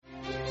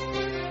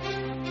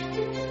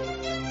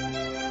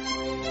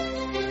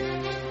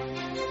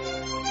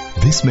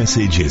This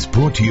message is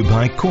brought to you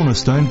by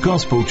Cornerstone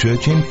Gospel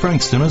Church in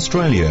Frankston,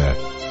 Australia.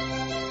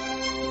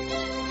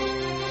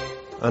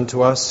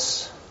 Unto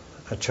us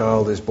a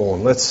child is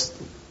born. Let's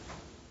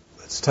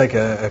take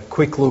a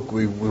quick look.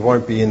 We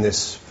won't be in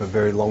this for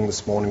very long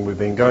this morning. We've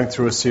been going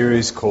through a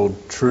series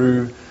called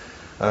True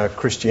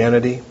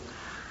Christianity,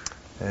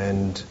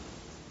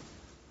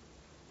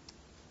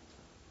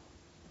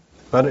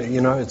 but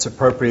it's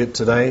appropriate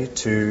today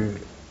to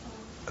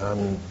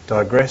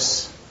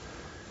digress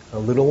a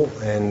little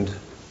and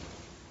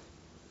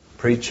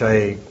preach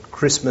a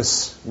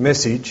Christmas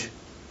message.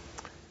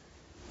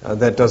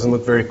 That doesn't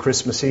look very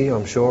Christmassy,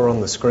 I'm sure,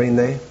 on the screen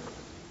there.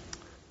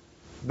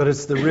 But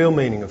it's the real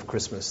meaning of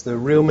Christmas. The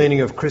real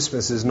meaning of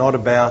Christmas is not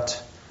about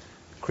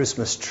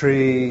Christmas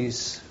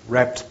trees,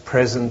 wrapped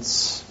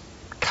presents,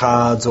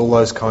 cards, all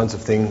those kinds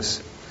of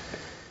things.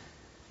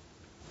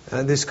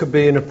 This could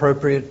be an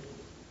appropriate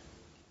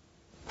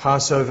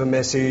Passover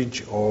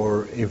message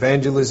or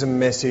evangelism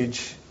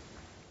message,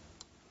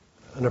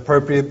 an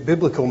appropriate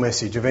biblical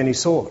message of any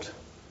sort.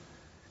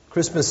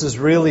 Christmas is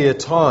really a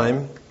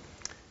time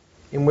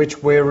in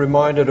which we're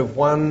reminded of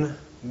one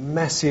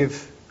massive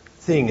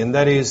thing, and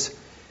that is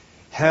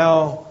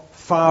how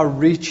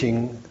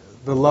far-reaching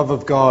the love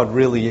of God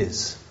really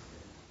is.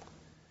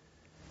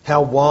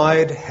 How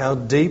wide, how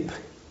deep,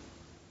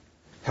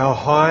 how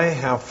high,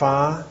 how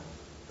far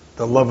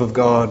the love of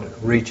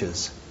God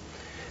reaches.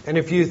 And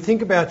if you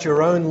think about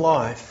your own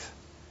life,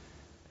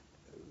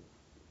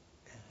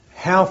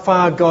 how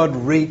far God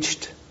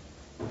reached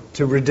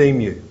to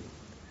redeem you.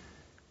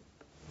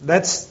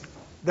 That's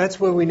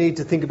where we need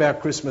to think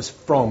about Christmas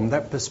from,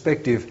 that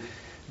perspective,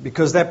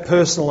 because that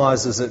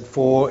personalises it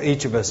for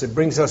each of us. It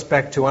brings us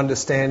back to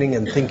understanding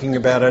and thinking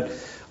about it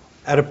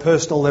at a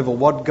personal level,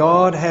 what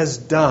God has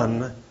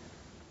done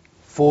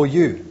for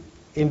you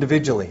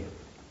individually.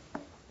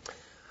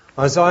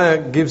 Isaiah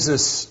gives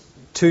us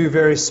two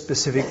very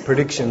specific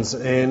predictions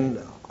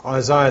in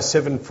Isaiah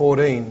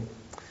 7:14.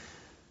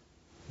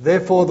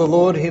 Therefore the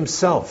Lord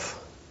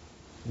himself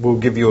will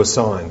give you a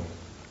sign.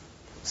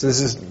 So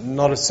this is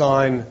not a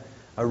sign,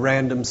 a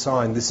random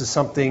sign. This is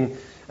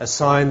a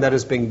sign that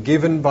has been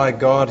given by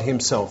God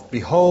himself.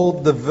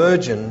 Behold, the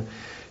virgin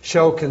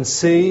shall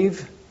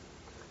conceive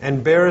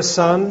and bear a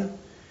son,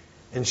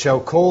 and shall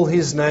call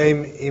his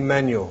name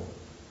Emmanuel,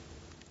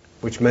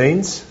 which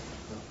means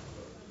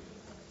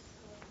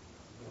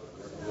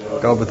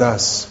God with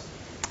us.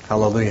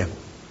 Hallelujah.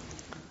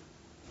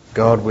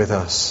 God with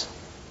us.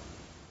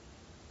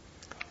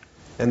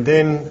 And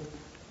then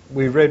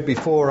we read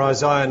before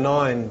Isaiah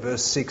 9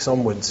 verse 6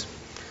 onwards.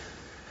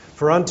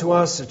 For unto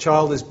us a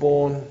child is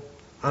born,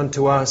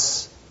 unto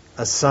us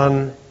a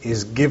son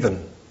is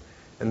given,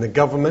 and the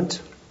government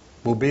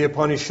will be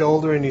upon his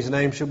shoulder, and his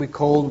name shall be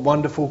called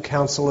Wonderful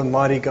Counselor,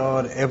 Mighty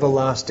God,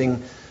 Everlasting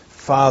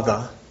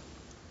Father,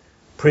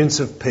 Prince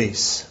of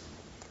Peace.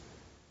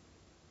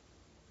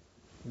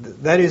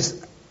 That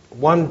is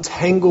one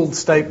tangled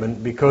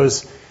statement,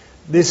 because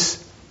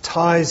this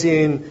ties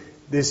in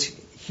this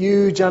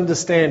huge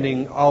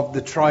understanding of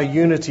the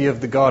triunity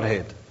of the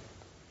Godhead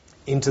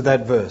into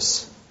that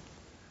verse.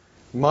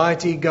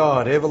 Mighty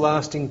God,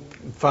 Everlasting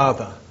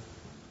Father,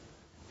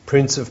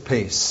 Prince of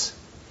Peace.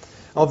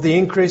 Of the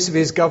increase of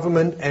his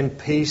government and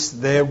peace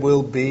there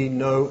will be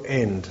no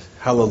end.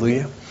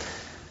 Hallelujah.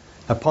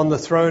 Upon the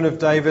throne of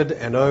David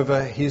and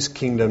over his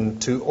kingdom,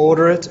 to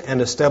order it and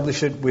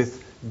establish it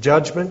with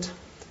judgment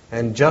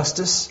and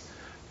justice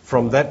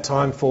from that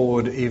time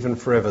forward, even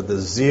forever. The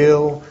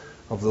zeal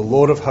of the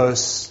Lord of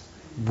hosts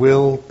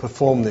will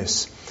perform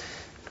this.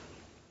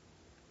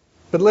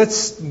 But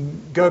let's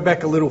go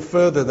back a little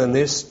further than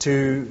this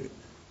to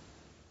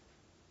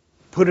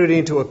put it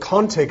into a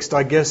context,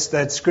 I guess,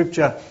 that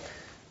Scripture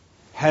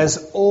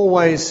has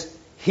always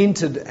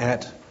hinted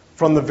at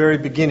from the very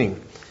beginning.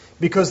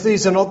 Because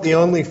these are not the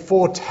only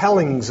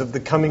foretellings of the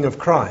coming of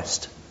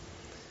Christ.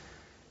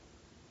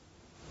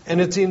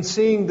 And it's in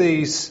seeing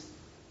these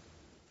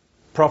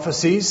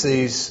prophecies,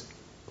 these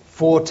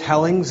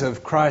foretellings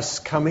of Christ's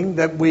coming,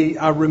 that we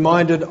are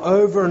reminded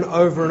over and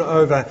over and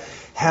over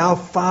how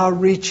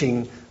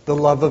far-reaching the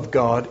love of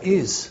God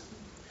is.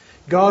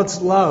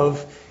 God's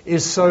love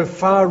is so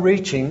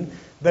far-reaching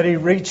that he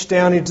reached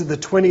down into the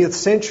 20th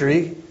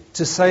century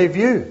to save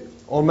you,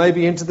 or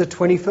maybe into the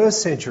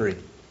 21st century.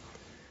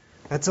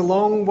 That's a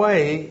long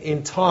way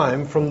in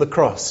time from the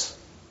cross.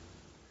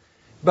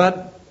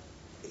 But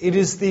it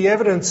is the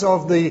evidence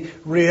of the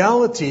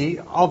reality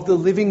of the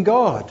living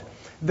God,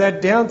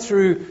 that down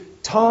through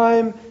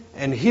time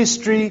and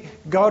history,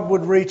 God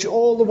would reach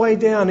all the way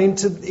down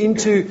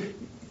into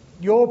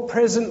your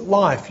present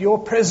life, your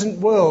present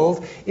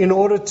world, in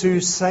order to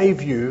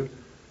save you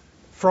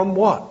from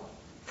what?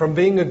 From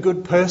being a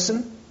good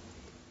person?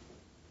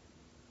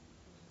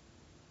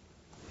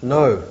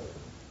 No,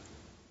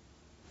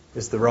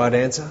 is the right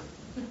answer.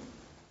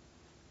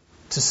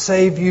 To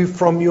save you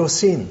from your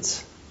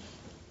sins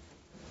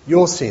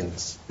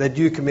that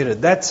you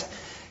committed. That's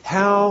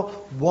how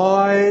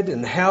wide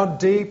and how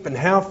deep and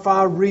how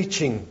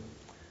far-reaching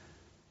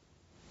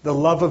the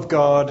love of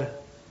God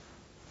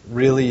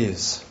really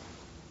is.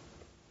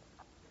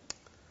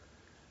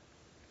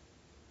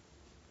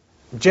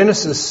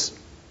 Genesis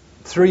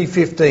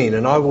 3:15,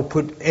 and I will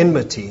put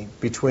enmity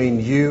between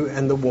you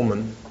and the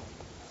woman,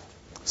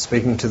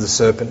 speaking to the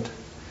serpent,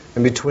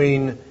 and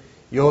between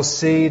your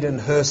seed and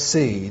her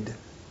seed.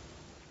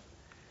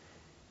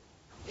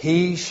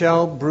 He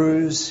shall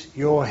bruise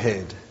your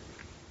head,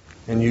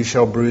 and you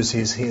shall bruise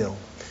his heel.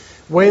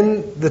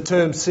 When the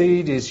term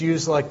seed is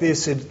used like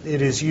this, it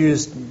is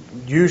used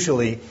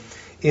usually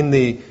in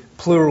the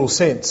plural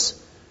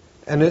sense.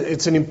 And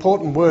it's an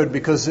important word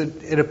because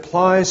it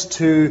applies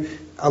to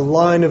a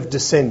line of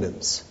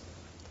descendants.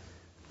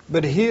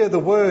 But here the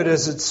word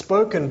as it's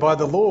spoken by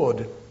the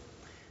Lord,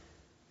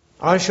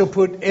 I shall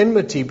put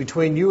enmity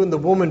between you and the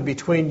woman,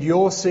 between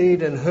your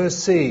seed and her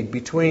seed,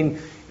 between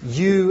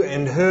you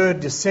and her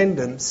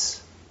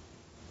descendants,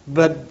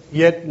 but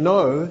yet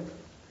no,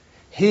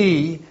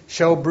 he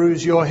shall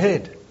bruise your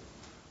head,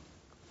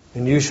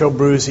 and you shall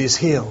bruise his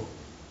heel.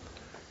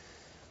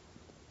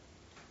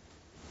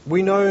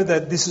 We know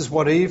that this is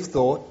what Eve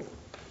thought.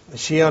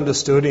 She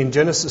understood in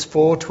Genesis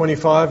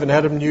 4:25, and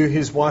Adam knew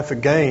his wife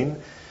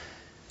again,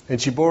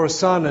 and she bore a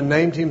son and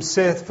named him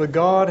Seth, for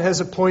God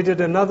has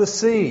appointed another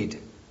seed,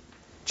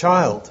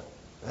 child,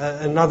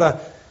 another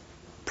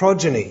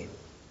progeny,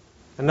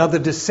 another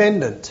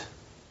descendant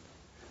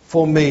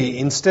for me,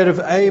 instead of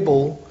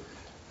Abel,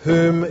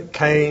 whom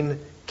Cain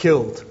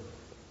killed.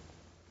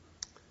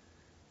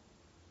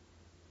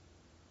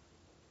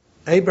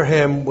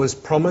 Abraham was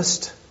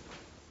promised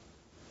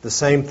the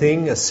same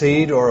thing, a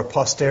seed or a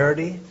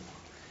posterity,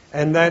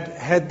 and that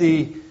had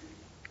the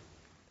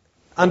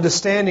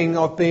understanding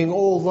of being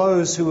all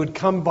those who would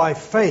come by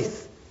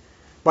faith,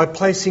 by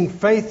placing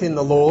faith in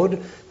the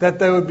Lord, that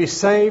they would be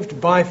saved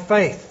by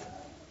faith,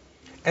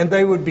 and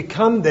they would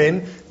become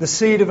then the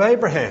seed of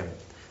Abraham.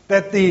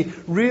 That the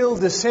real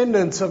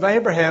descendants of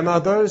Abraham are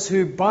those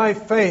who by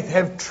faith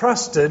have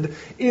trusted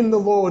in the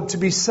Lord to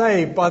be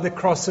saved by the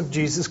cross of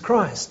Jesus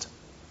Christ.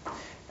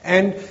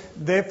 And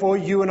therefore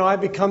you and I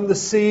become the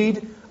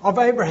seed of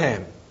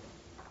Abraham.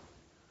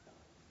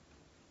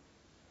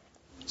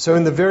 So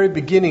in the very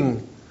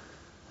beginning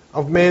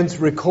of man's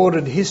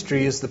recorded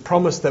history is the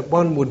promise that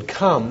one would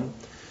come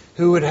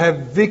who would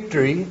have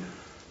victory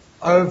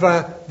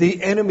over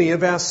the enemy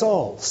of our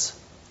souls.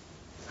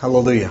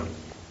 Hallelujah.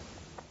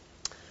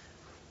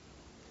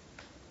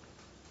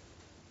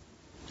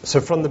 So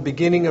from the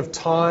beginning of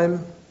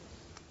time,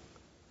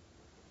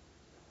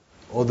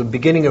 or the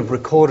beginning of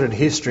recorded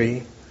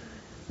history,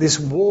 this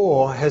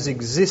war has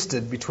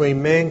existed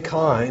between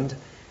mankind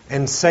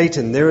and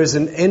Satan. There is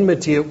an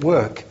enmity at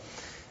work.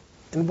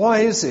 And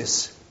why is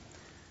this?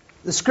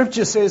 The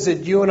scripture says that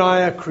you and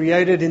I are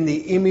created in the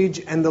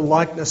image and the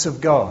likeness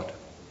of God.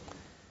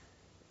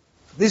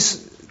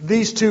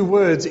 These two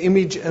words,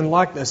 image and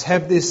likeness,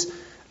 have this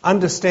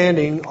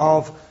understanding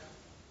of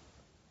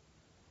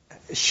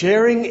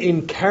sharing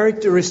in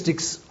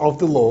characteristics of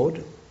the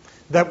Lord.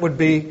 That would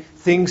be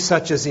things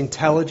such as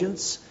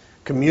intelligence,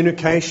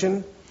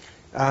 communication,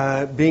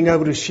 being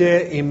able to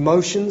share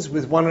emotions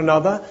with one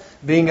another,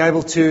 being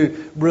able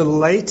to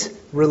relate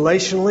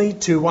relationally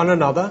to one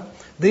another.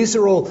 These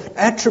are all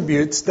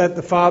attributes that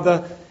the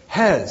Father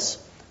has.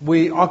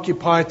 We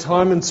occupy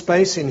time and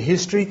space in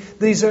history.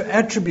 These are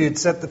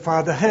attributes that the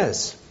Father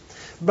has.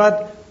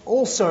 But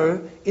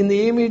also in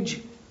the image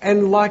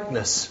and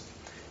likeness.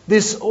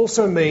 This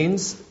also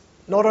means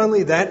not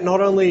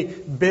only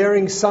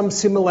bearing some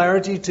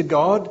similarity to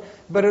God,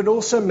 but it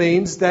also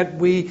means that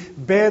we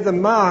bear the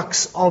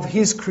marks of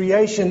His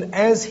creation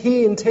as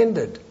He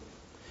intended.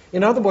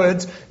 In other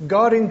words,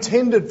 God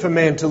intended for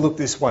man to look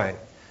this way.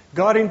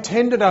 God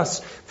intended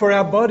us for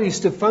our bodies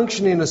to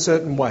function in a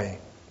certain way.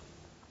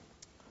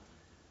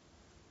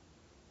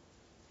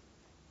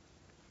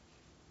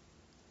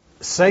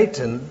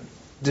 Satan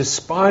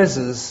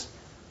despises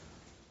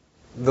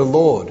the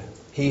Lord.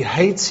 He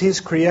hates His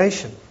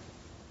creation.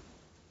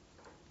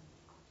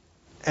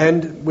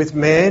 And with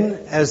man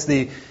as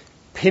the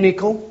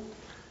pinnacle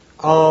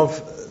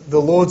of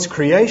the Lord's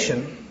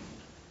creation,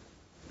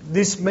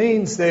 this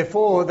means,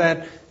 therefore,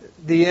 that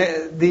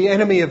the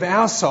enemy of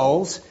our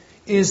souls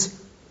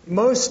is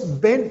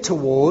most bent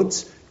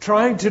towards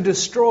trying to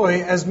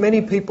destroy as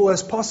many people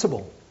as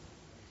possible.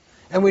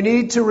 And we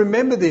need to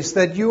remember this,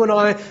 that you and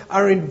I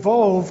are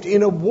involved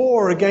in a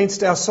war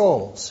against our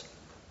souls.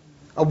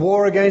 A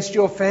war against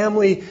your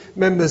family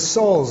members'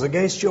 souls,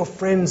 against your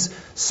friends'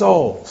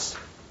 souls.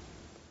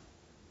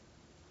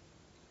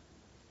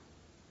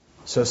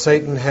 So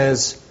Satan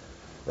has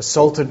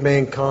assaulted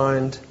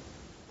mankind,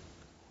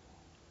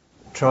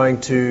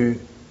 trying to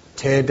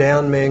tear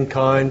down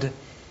mankind,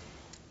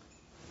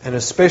 and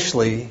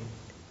especially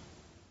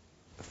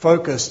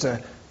focused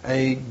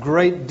a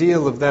great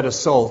deal of that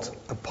assault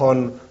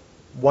upon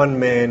one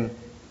man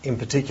in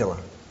particular,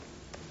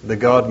 the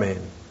God-man.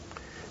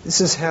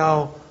 This is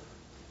how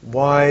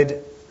wide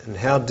and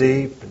how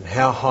deep and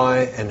how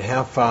high and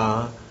how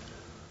far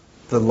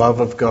the love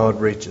of God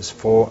reaches.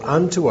 For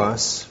unto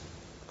us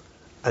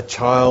a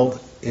child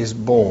is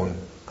born.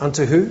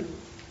 Unto who?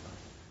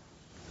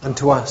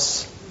 Unto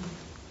us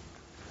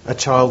a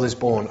child is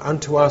born.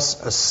 Unto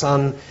us a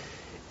son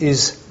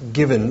is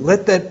given.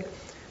 Let that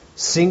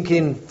sink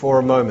in for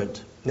a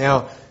moment.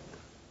 Now,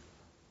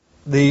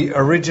 the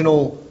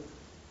original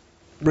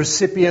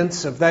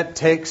recipients of that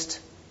text,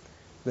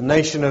 the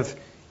nation of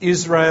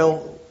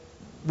Israel,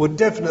 would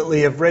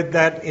definitely have read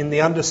that in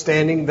the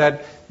understanding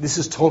that this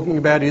is talking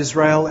about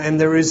Israel,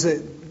 and there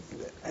is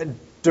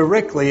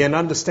directly an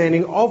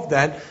understanding of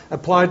that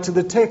applied to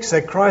the text,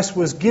 that Christ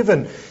was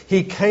given.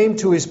 He came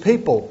to his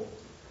people.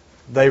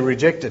 They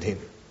rejected him.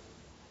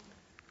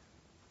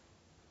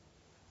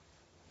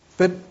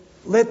 But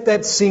let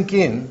that sink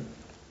in,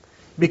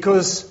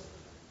 because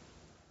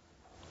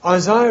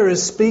Isaiah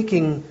is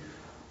speaking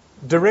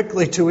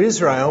directly to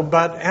Israel,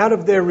 but out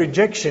of their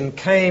rejection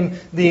came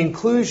the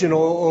inclusion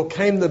or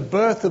came the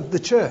birth of the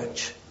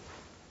church.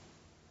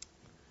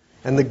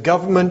 And the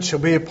government shall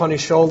be upon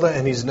his shoulder,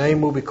 and his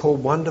name will be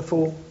called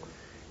Wonderful,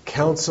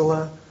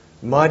 Counselor,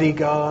 Mighty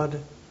God,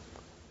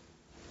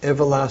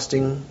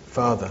 Everlasting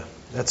Father.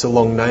 That's a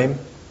long name.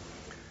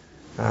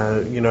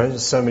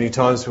 So many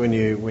times when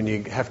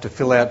you have to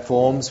fill out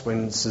forms,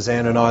 when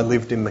Suzanne and I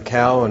lived in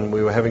Macau and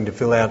we were having to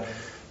fill out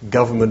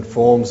government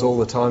forms all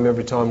the time,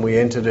 every time we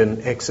entered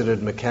and exited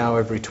Macau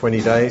every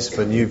 20 days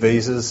for new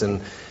visas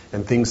and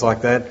things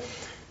like that.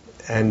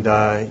 And,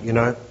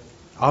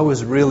 I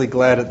was really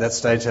glad at that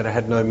stage that I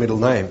had no middle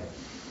name.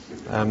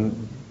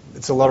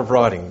 It's a lot of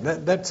writing.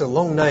 That's a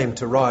long name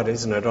to write,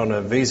 isn't it, on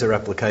a visa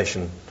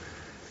application?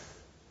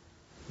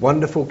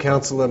 Wonderful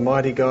Counselor,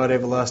 Mighty God,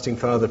 Everlasting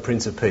Father,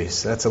 Prince of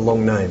Peace. That's a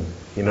long name,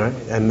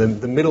 and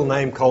the middle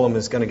name column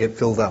is going to get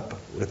filled up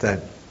with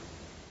that.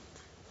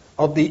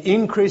 Of the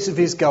increase of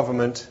his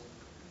government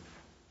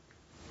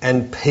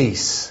and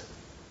peace,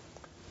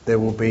 there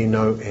will be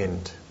no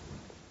end.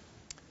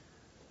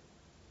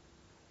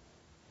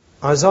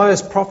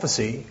 Isaiah's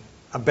prophecy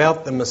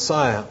about the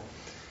Messiah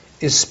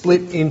is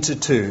split into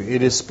two.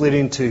 It is split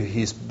into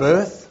his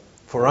birth,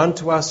 for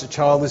unto us a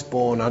child is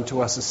born,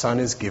 unto us a son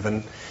is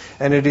given,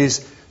 and it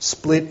is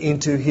split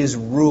into his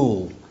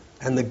rule,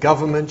 and the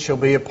government shall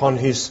be upon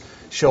his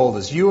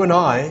shoulders. You and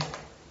I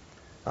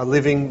are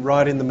living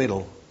right in the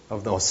middle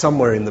or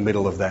somewhere in the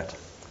middle of that,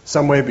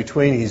 somewhere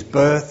between his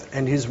birth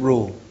and his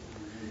rule,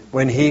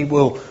 when he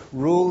will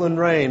rule and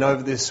reign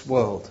over this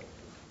world.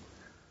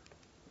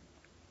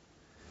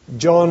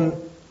 John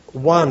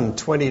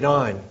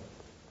 1:29.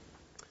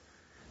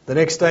 The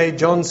next day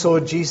John saw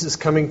Jesus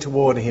coming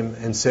toward him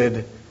and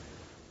said,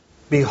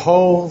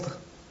 Behold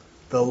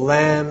the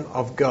Lamb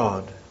of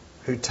God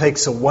who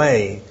takes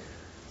away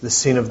the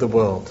sin of the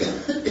world.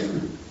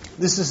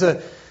 This is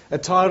a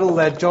title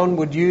that John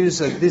would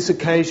use at this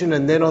occasion,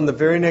 and then on the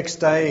very next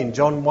day in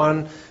John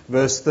 1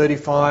 verse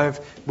 35,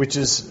 which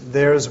is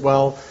there as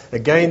well.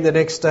 Again the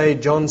next day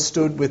John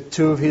stood with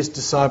two of his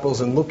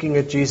disciples, and looking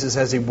at Jesus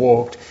as he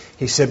walked,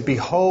 he said,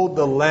 Behold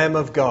the Lamb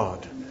of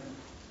God.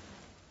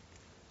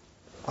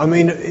 I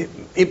mean,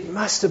 it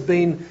must have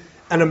been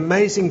an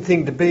amazing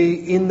thing to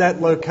be in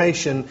that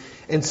location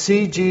and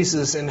see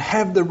Jesus and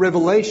have the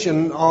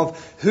revelation of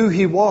who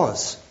he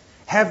was.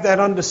 Have that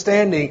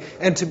understanding,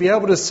 and to be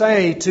able to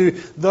say to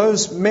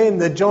those men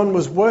that John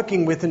was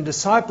working with and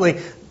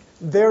discipling,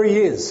 there he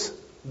is.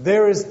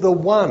 There is the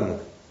one,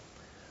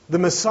 the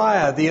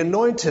Messiah, the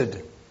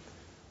anointed.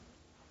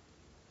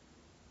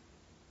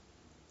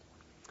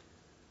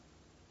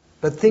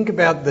 But think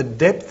about the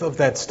depth of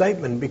that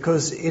statement,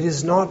 because it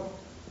is not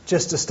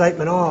just a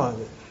statement,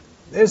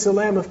 there's the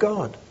Lamb of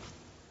God.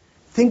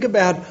 Think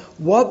about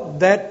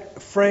what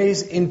that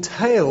phrase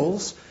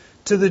entails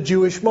to the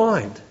Jewish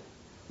mind.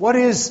 What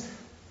is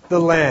the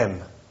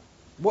lamb?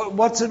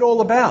 What's it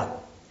all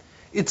about?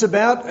 It's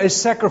about a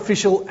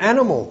sacrificial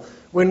animal.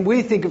 When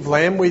we think of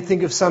lamb, we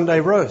think of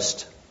Sunday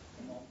roast.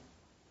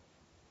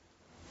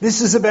 This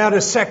is about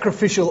a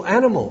sacrificial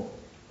animal.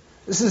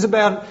 This is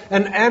about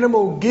an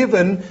animal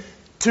given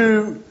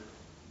to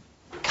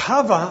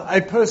cover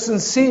a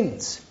person's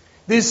sins.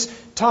 This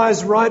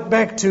ties right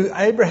back to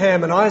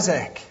Abraham and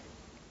Isaac.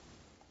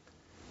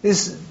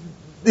 This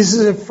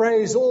is a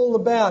phrase all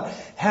about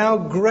how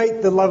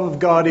great the love of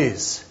God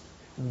is.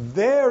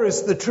 There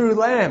is the true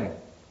Lamb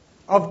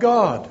of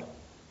God.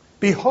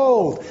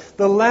 Behold,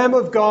 the Lamb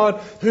of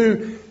God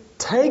who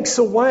takes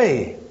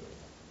away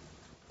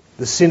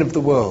the sin of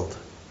the world.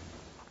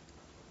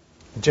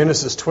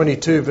 Genesis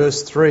 22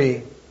 verse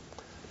 3.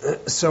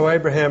 So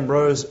Abraham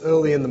rose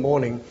early in the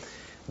morning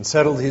and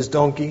saddled his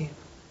donkey.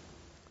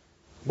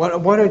 Why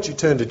don't you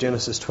turn to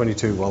Genesis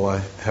 22 while I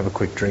have a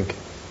quick drink?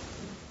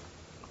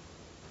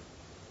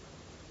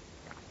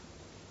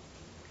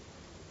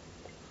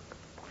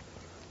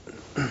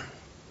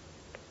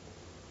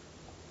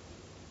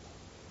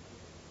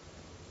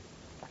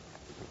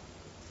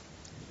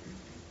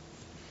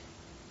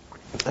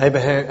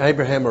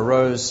 Abraham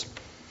arose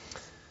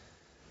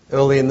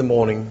early in the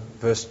morning,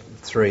 verse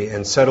 3,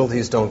 and saddled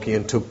his donkey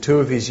and took two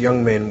of his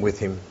young men with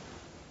him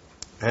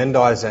and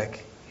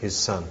Isaac his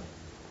son.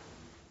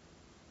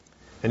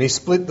 And he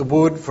split the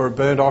wood for a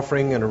burnt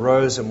offering and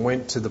arose and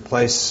went to the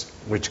place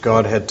which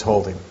God had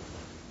told him.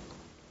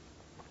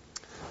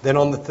 Then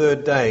on the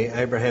third day,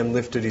 Abraham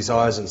lifted his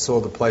eyes and saw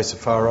the place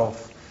afar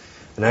off.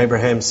 And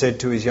Abraham said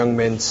to his young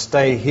men,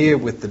 "Stay here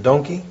with the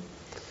donkey.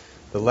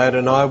 The lad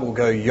and I will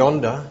go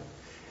yonder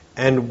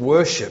and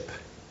worship,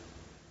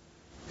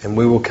 and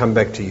we will come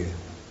back to you."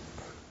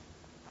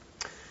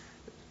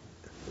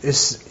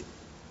 This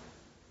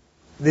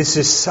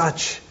is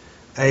such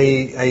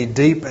a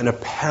deep and a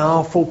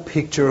powerful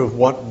picture of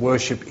what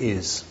worship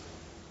is,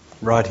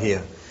 right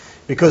here.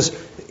 Because,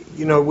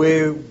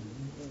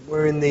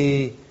 we're in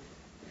the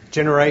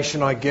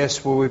generation, I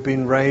guess, where we've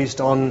been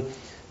raised on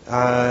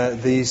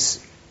these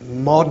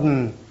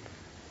modern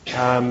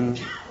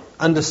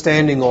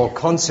understanding or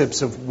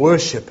concepts of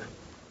worship.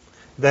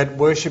 That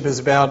worship is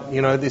about,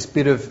 this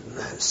bit of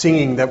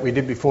singing that we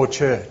did before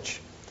church.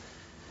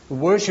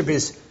 Worship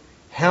is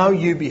how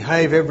you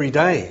behave every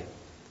day.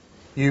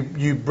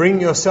 You bring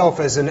yourself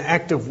as an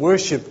act of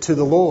worship to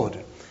the Lord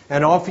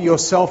and offer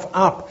yourself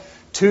up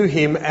to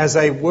Him as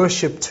a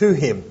worship to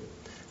Him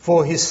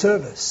for His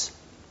service.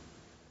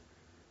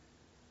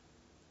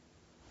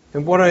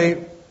 And what a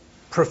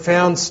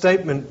profound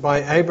statement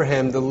by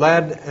Abraham. The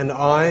lad and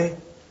I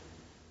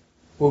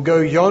will go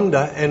yonder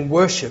and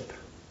worship,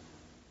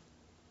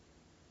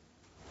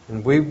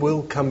 and we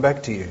will come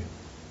back to you.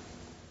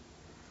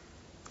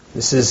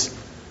 This is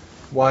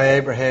why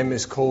Abraham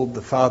is called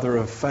the father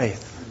of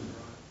faith.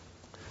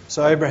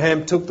 So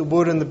Abraham took the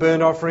wood and the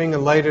burnt offering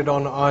and laid it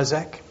on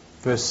Isaac,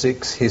 verse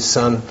 6, his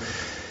son.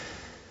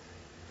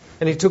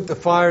 And he took the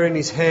fire in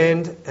his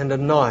hand and a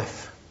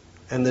knife,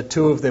 and the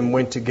two of them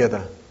went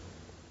together.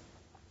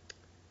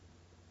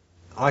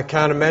 I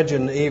can't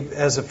imagine,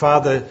 as a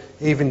father,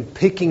 even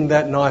picking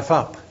that knife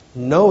up,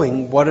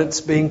 knowing what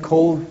it's being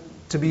called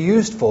to be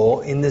used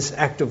for in this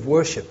act of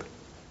worship.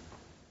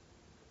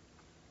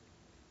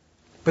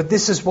 But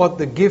this is what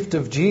the gift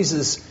of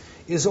Jesus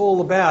is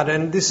all about,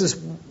 and this is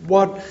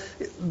what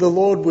the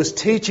Lord was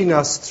teaching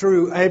us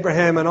through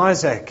Abraham and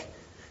Isaac,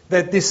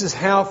 that this is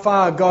how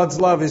far God's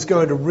love is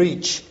going to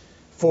reach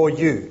for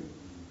you.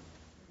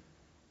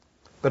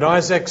 But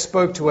Isaac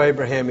spoke to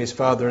Abraham, his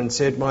father, and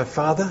said, "My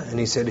father?" And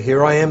he said,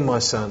 "Here I am, my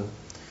son."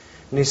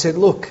 And he said,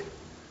 "Look,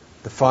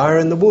 the fire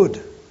and the wood.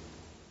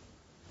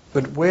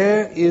 But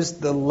where is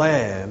the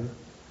lamb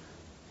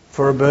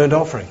for a burnt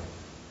offering?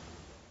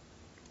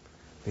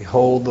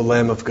 Behold the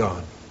Lamb of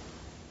God."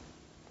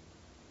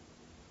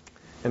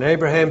 And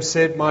Abraham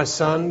said, "My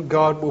son,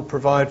 God will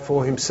provide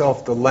for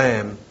Himself the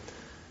lamb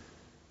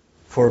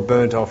for a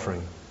burnt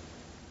offering."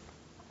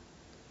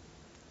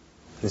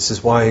 This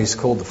is why he's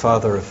called the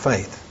father of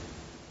faith.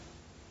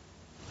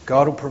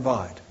 God will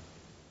provide.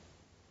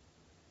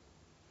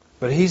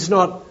 But he's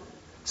not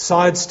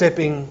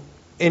sidestepping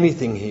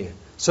anything here.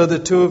 So the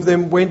two of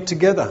them went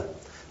together.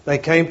 They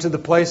came to the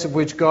place of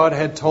which God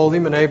had told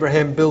him, and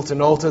Abraham built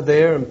an altar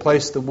there and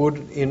placed the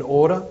wood in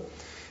order.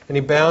 And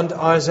he bound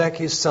Isaac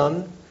his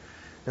son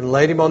and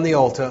laid him on the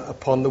altar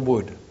upon the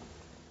wood.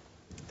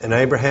 And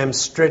Abraham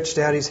stretched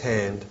out his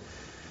hand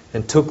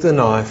and took the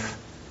knife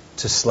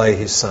to slay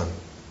his son.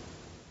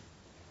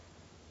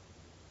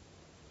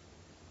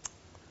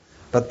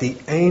 But the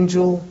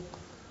angel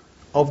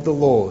of the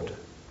Lord,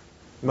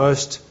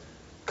 most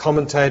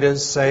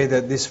commentators say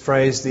that this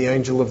phrase, the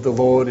angel of the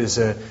Lord, is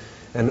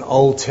an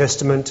Old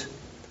Testament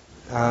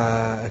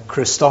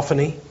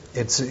Christophany.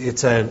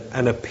 It's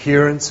an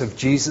appearance of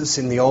Jesus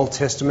in the Old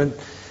Testament,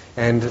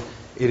 and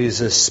it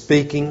is a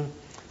speaking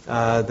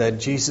that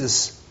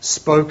Jesus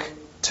spoke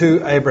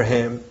to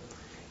Abraham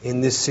in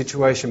this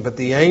situation. But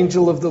the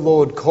angel of the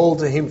Lord called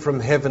to him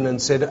from heaven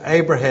and said,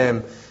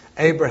 "Abraham,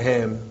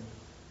 Abraham."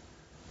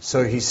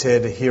 So he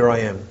said, "Here I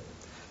am."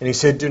 And he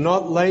said, "Do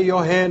not lay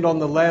your hand on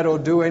the lad or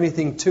do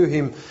anything to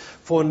him,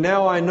 for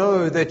now I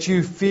know that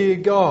you fear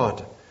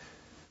God,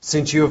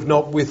 since you have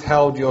not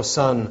withheld your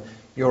son,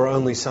 your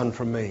only son,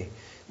 from me."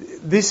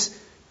 This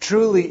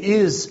truly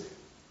is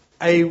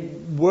a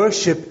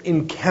worship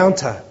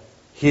encounter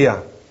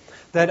here.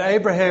 That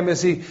Abraham,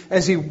 as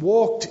he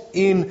walked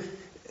in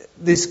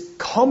this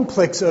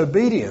complex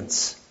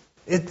obedience,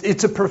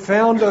 it's a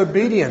profound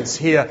obedience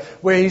here,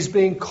 where he's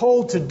being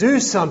called to do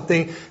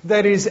something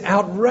that is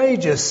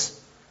outrageous,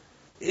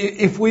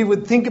 if we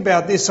would think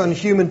about this on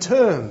human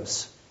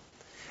terms.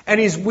 And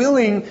he's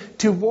willing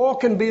to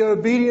walk and be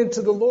obedient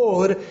to the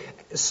Lord,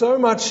 so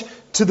much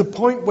to the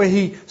point where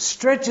he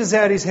stretches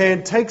out his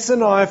hand, takes a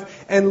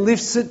knife, and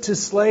lifts it to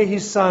slay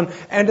his son.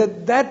 And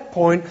at that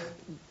point,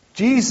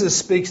 Jesus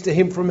speaks to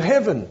him from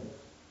heaven. He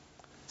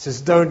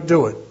says, "Don't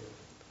do it.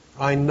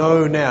 I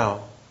know now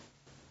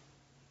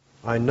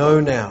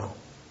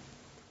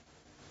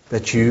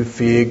that you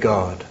fear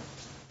God."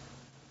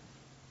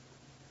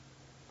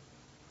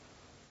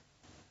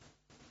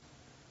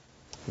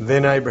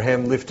 Then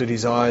Abraham lifted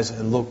his eyes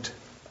and looked,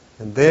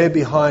 and there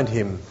behind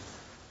him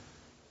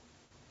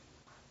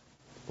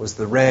was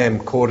the ram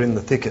caught in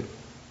the thicket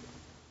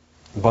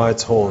by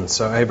its horns.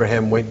 So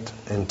Abraham went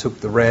and took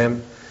the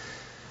ram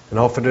and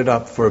offered it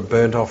up for a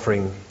burnt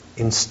offering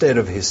instead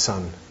of his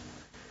son.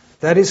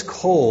 That is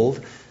called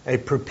a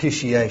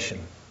propitiation,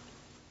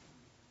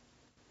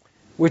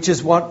 which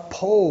is what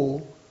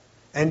Paul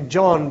and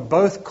John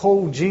both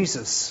called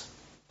Jesus.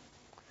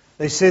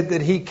 They said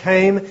that he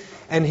came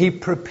and he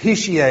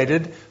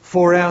propitiated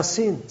for our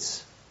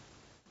sins.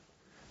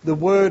 The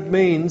word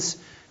means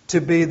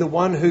to be the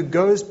one who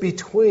goes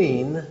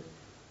between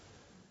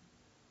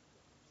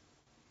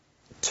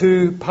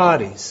two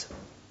parties.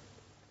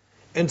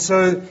 And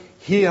so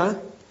here,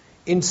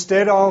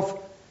 instead of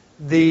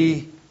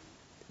the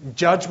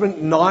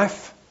judgment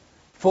knife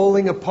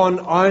falling upon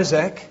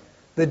Isaac,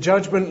 the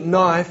judgment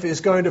knife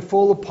is going to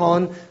fall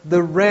upon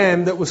the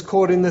ram that was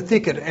caught in the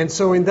thicket. And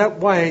so in that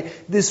way,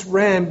 this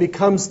ram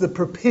becomes the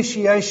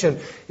propitiation.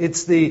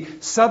 It's the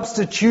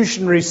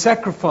substitutionary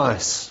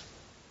sacrifice.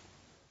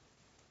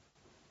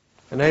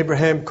 And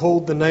Abraham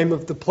called the name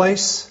of the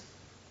place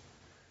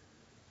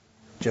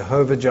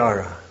Jehovah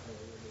Jireh,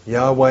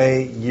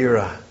 Yahweh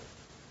Yireh.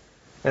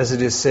 As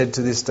it is said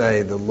to this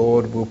day, the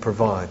Lord will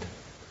provide.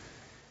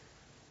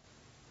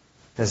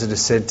 As it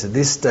is said to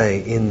this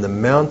day, in the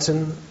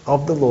mountain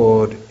of the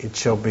Lord it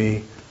shall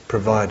be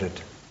provided.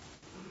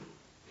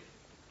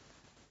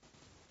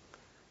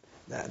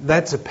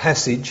 That's a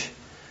passage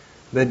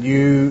that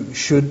you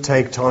should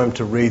take time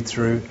to read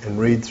through and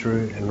read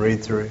through and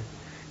read through.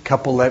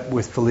 Couple that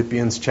with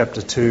Philippians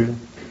chapter 2.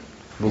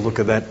 We'll look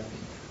at that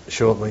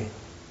shortly.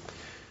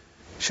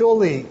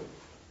 Surely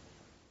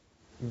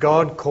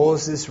God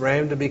caused this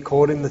ram to be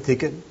caught in the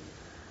thicket.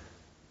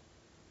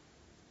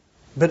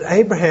 But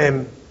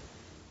it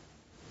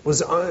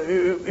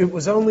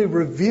was only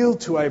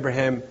revealed to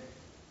Abraham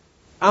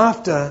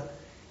after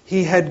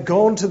he had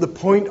gone to the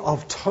point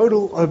of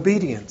total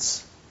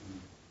obedience.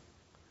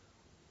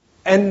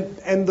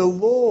 And the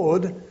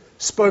Lord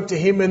spoke to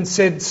him and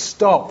said,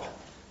 "Stop.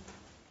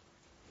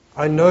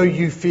 I know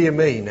you fear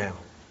me now."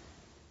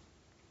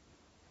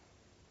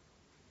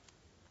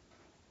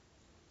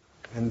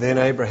 And then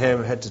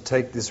Abraham had to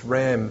take this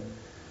ram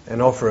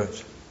and offer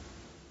it.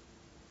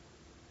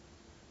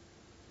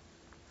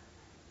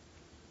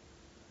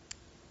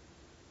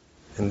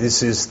 And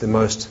this is the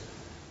most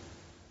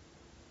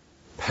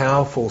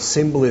powerful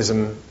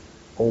symbolism,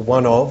 or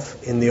one of,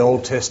 in the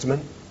Old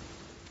Testament.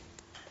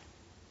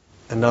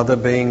 Another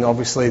being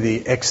obviously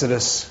the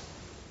Exodus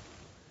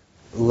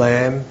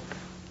lamb.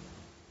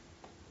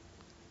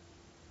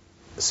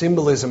 The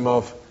symbolism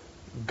of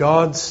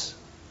God's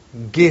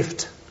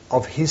gift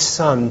of His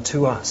Son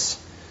to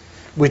us,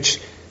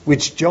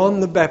 which John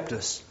the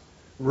Baptist,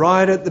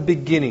 right at the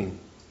beginning,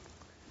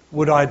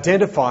 would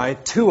identify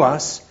to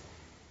us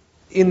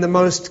in the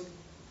most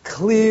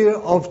clear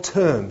of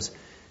terms.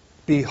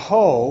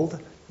 Behold,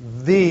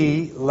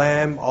 the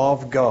Lamb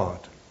of God,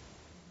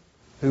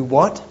 who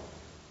what?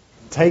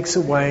 Takes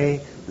away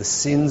the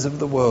sins of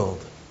the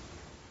world.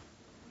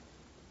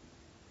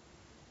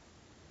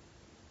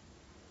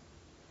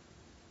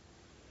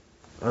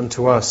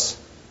 Unto us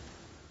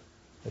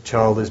a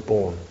child is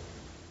born.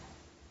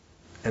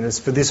 And it's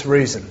for this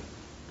reason.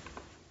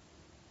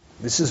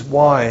 This is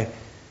why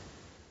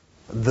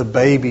the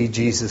baby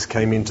Jesus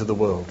came into the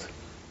world.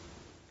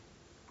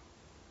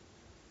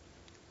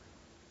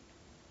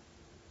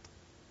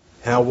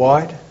 How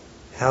wide?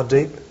 How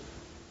deep?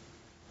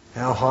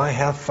 How high?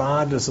 How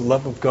far does the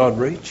love of God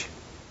reach?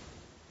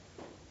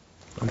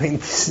 I mean,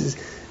 this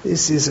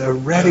is a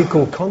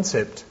radical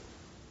concept.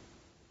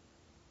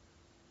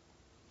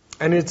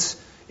 And it's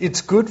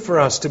good for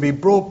us to be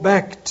brought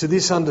back to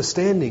this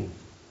understanding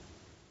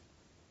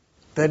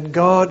that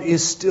God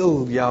is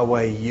still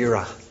Yahweh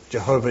Yireh,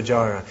 Jehovah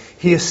Jireh.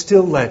 He is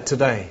still that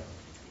today.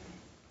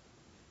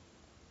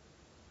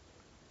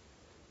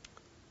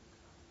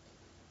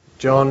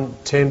 John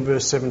 10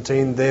 verse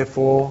 17,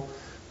 therefore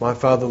my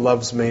Father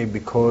loves me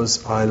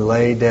because I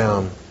lay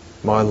down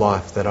my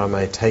life that I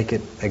may take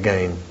it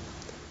again.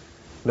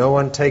 No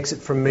one takes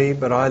it from me,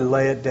 but I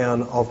lay it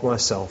down of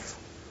myself.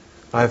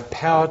 I have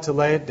power to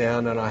lay it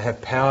down and I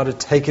have power to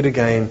take it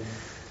again.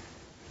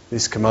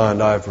 This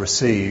command I have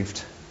received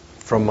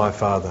from my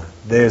Father.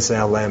 There's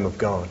our Lamb of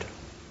God.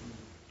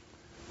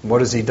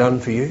 What has He done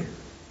for you?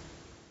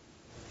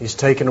 He's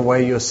taken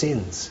away your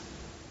sins.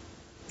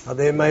 Now,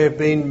 there may have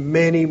been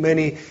many,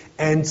 many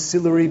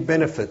ancillary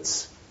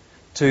benefits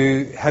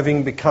to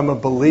having become a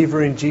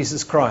believer in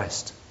Jesus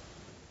Christ.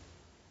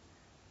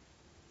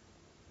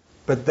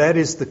 But that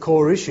is the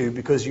core issue,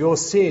 because your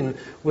sin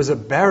was a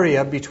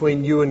barrier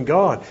between you and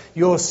God.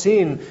 Your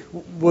sin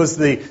was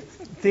the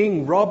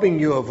thing robbing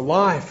you of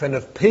life and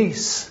of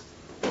peace.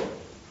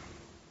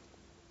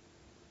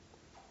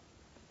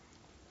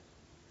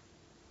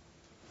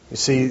 You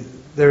see,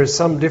 there is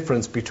some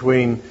difference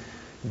between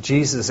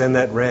Jesus and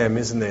that ram,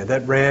 isn't there?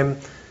 That ram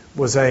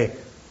was a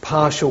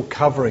partial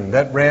covering.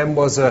 That ram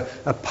was a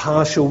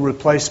partial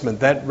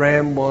replacement. That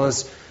ram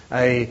was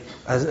a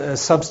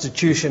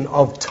substitution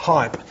of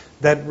type.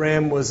 That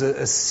ram was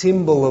a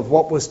symbol of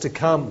what was to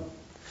come.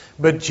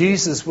 But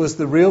Jesus was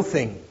the real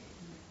thing.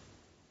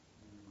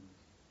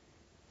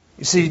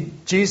 You see,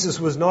 Jesus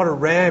was not a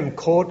ram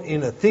caught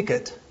in a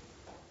thicket.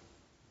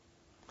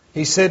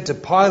 He said to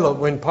Pilate,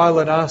 when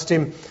Pilate asked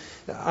him,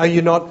 "Are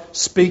you not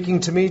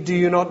speaking to me? Do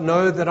you not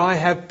know that I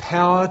have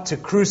power to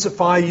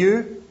crucify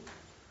you?"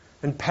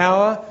 and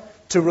power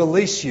to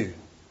release you.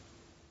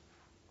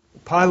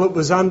 Pilate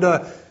was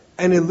under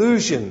an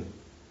illusion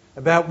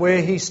about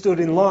where he stood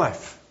in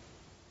life.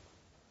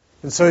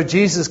 And so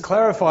Jesus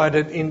clarified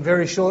it in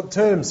very short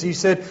terms. He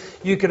said,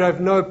 you could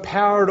have no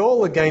power at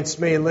all against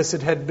me unless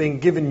it had been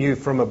given you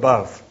from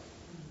above.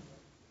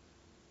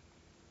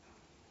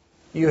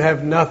 You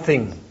have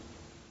nothing.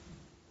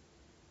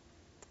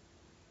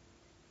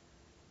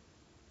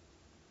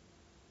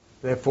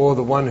 Therefore,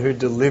 the one who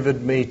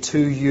delivered me to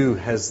you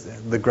has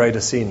the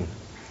greater sin.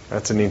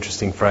 That's an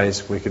interesting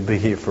phrase. We could be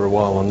here for a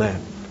while on that.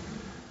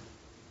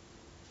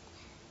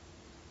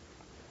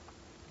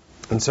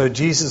 And so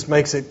Jesus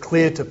makes it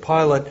clear to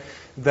Pilate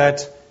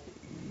that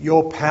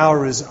your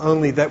power is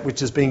only that which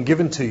has been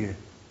given to you.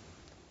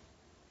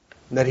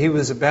 And that he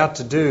was about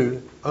to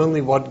do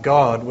only what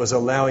God was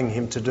allowing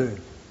him to do.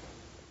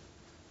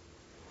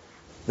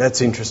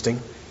 That's interesting.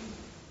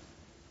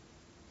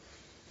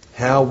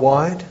 How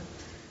wide?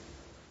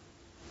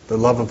 The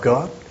love of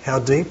God. How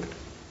deep?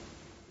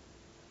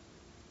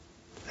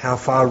 How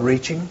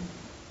far-reaching?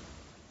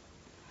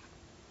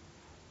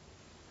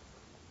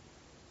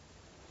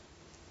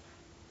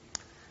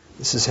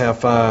 This is how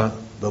far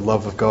the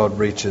love of God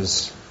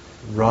reaches,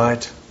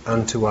 right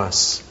unto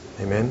us.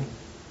 Amen?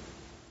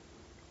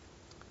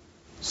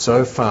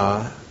 So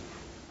far,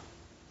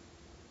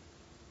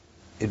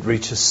 it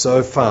reaches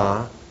so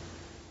far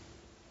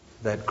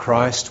that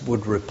Christ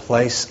would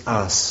replace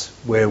us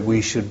where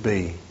we should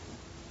be,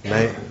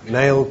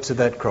 nailed to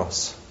that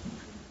cross.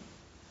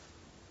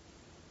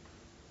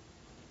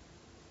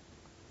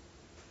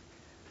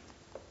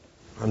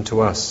 Unto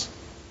us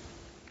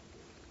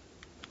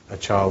a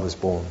child is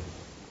born.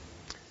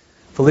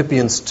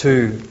 Philippians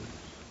 2,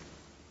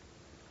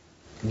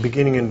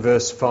 beginning in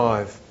verse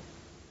 5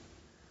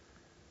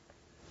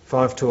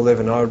 to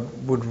 11, I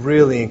would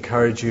really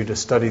encourage you to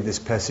study this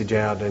passage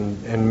out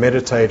and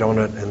meditate on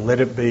it, and let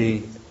it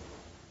be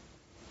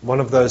one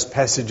of those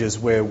passages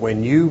where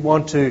when you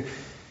want to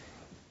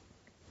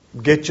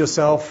take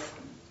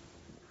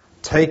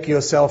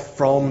yourself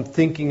from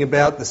thinking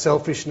about the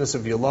selfishness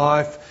of your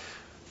life,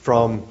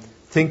 from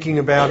thinking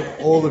about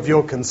all of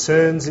your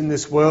concerns in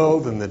this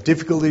world and the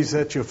difficulties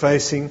that you're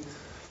facing,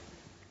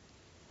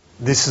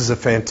 this is a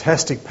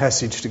fantastic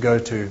passage to go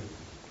to.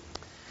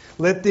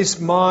 Let this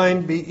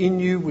mind be in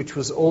you which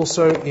was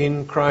also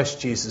in Christ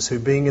Jesus, who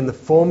being in the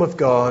form of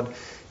God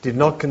did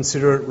not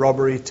consider it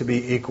robbery to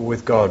be equal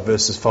with God.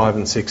 Verses 5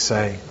 and 6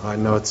 say. I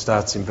know it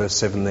starts in verse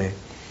 7 there.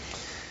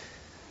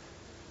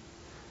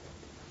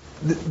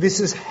 This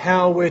is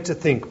how we're to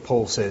think,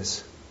 Paul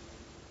says.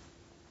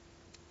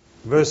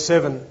 Verse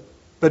 7,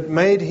 but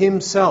made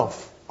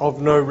himself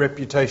of no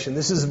reputation.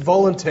 This is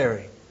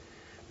voluntary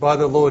by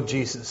the Lord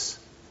Jesus.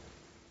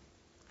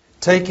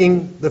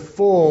 Taking the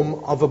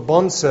form of a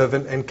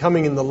bondservant and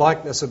coming in the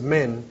likeness of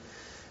men,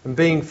 and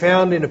being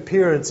found in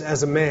appearance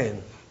as a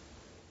man,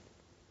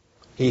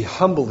 he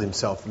humbled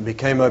himself and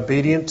became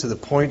obedient to the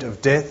point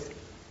of death,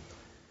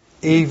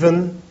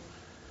 even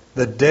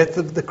the death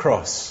of the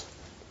cross.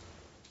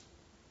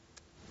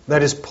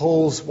 That is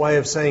Paul's way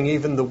of saying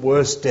even the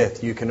worst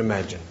death you can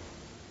imagine.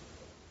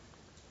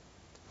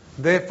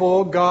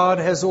 Therefore God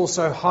has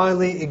also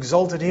highly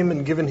exalted him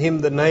and given him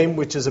the name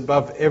which is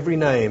above every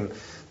name,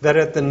 that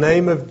at the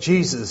name of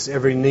Jesus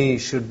every knee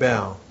should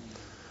bow,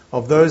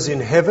 of those in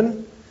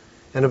heaven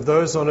and of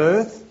those on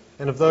earth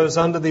and of those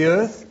under the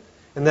earth,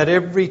 and that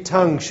every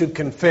tongue should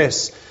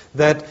confess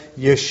that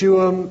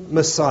Yeshua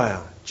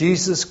Messiah,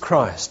 Jesus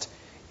Christ,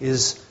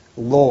 is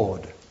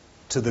Lord,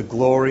 to the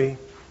glory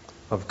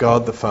of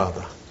God the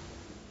Father.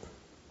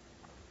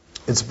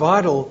 It's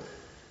vital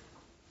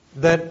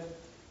that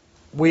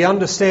we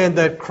understand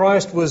that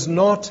Christ was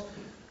not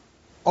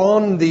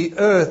on the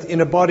earth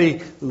in a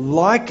body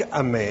like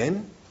a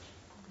man.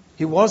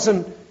 He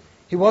wasn't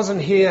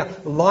here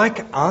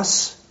like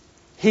us.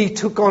 He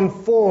took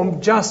on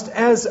form just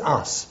as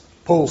us,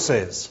 Paul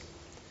says.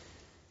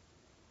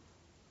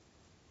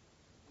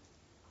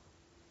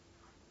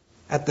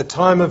 At the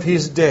time of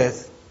his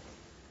death,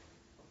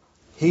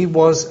 he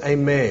was a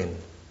man.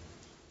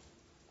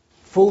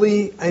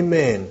 Fully a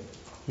man,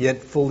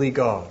 yet fully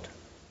God.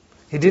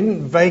 He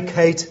didn't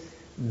vacate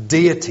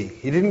deity.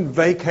 He didn't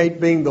vacate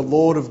being the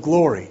Lord of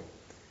glory.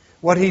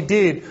 What he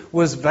did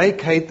was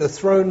vacate the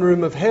throne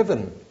room of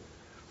heaven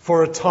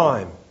for a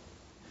time.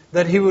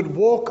 That he would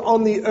walk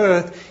on the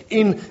earth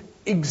in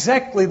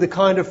exactly the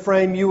kind of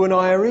frame you and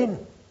I are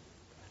in.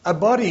 A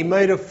body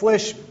made of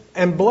flesh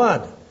and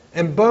blood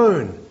and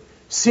bone,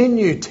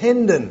 sinew,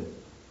 tendon.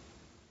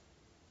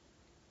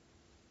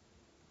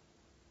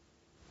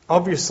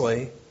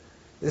 Obviously,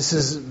 this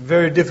is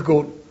very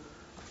difficult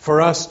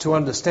for us to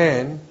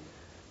understand,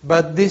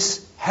 but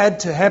this had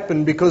to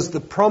happen because the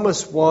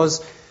promise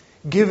was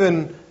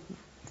given,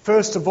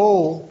 first of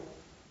all,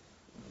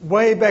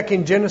 way back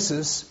in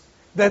Genesis,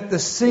 that the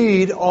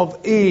seed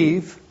of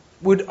Eve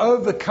would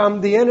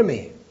overcome the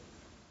enemy.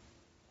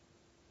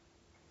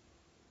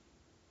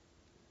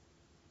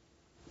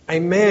 A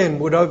man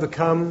would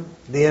overcome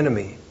the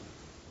enemy.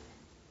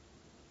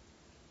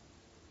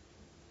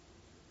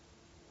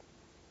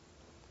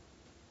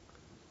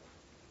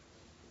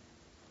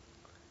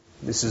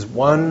 This is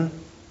one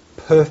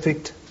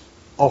perfect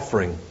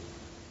offering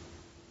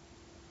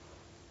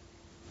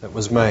that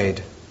was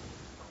made.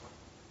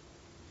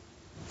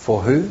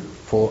 For who?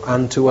 For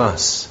unto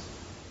us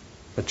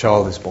a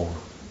child is born.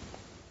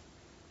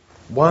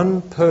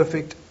 One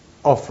perfect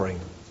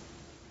offering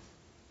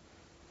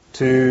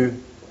to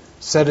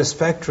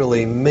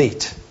satisfactorily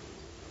meet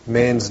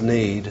man's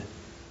need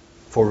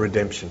for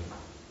redemption,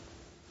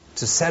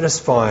 to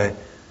satisfy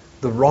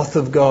the wrath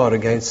of God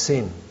against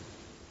sin.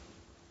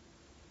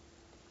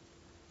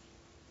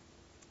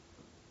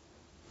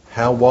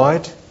 How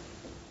wide?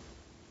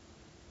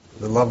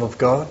 The love of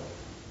God.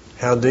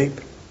 How deep?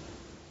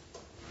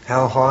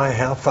 How high?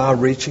 How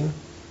far-reaching?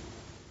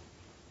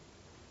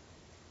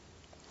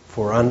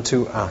 For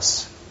unto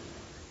us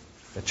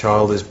a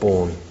child is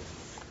born.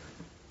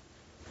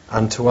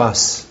 Unto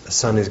us a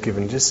son is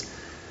given. Just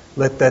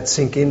let that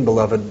sink in,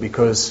 beloved,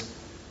 because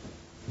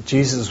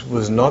Jesus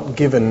was not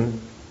given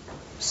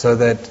so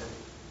that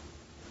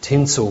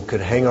tinsel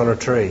could hang on a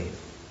tree.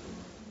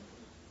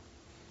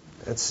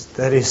 It's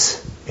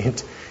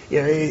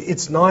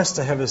nice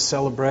to have a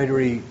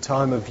celebratory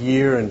time of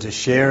year and to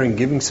share and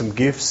giving some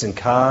gifts and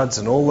cards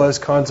and all those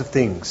kinds of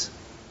things.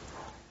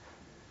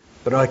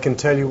 But I can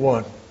tell you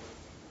what,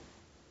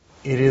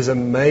 it is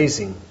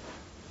amazing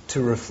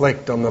to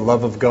reflect on the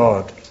love of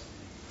God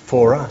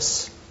for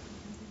us.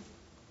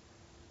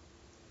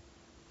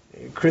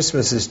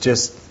 Christmas is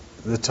just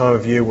the time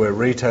of year where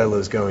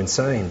retailers go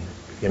insane,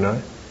 you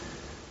know.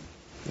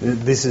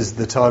 This is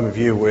the time of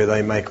year where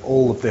they make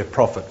all of their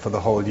profit for the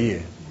whole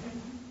year.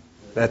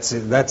 That's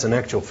an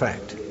actual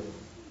fact.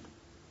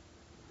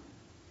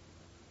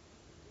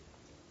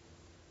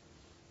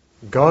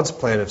 God's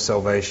plan of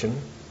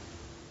salvation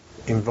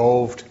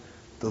involved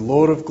the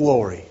Lord of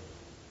glory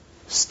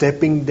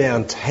stepping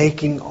down,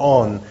 taking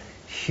on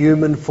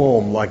human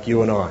form like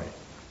you and I.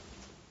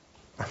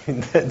 I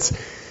mean,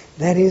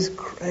 that is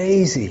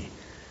crazy.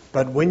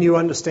 But when you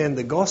understand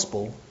the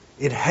gospel,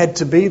 it had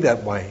to be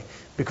that way,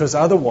 because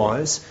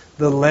otherwise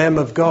the Lamb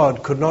of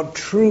God could not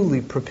truly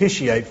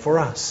propitiate for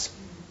us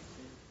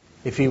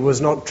if he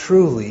was not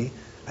truly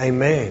a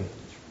man.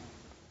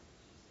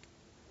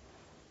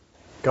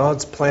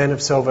 God's plan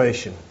of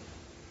salvation,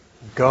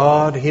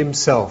 God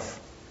himself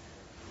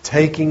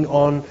taking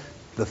on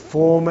the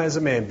form as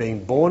a man,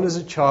 being born as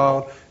a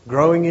child,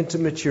 growing into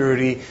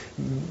maturity,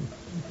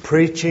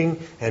 preaching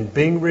and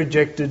being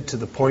rejected to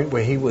the point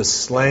where he was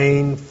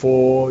slain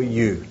for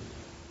you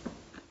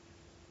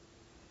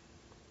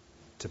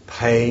to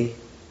pay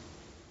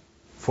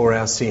for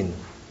our sin.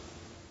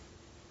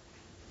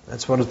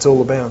 That's what it's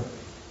all about.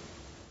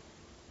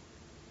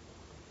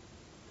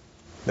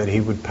 That he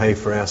would pay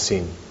for our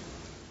sin.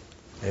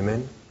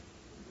 Amen?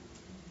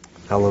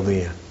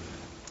 Hallelujah.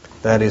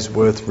 That is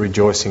worth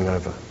rejoicing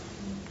over.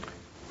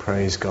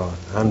 Praise God.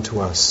 Unto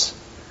us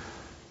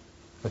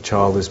a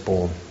child is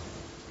born.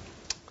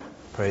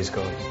 Praise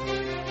God.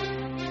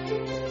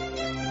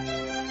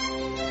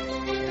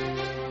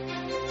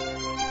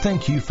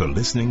 Thank you for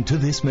listening to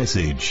this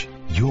message.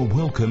 You're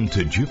welcome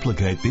to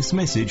duplicate this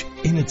message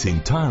in its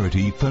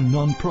entirety for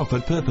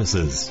non-profit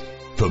purposes.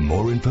 For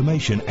more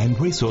information and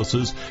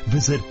resources,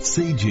 visit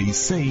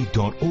cgc.org.au.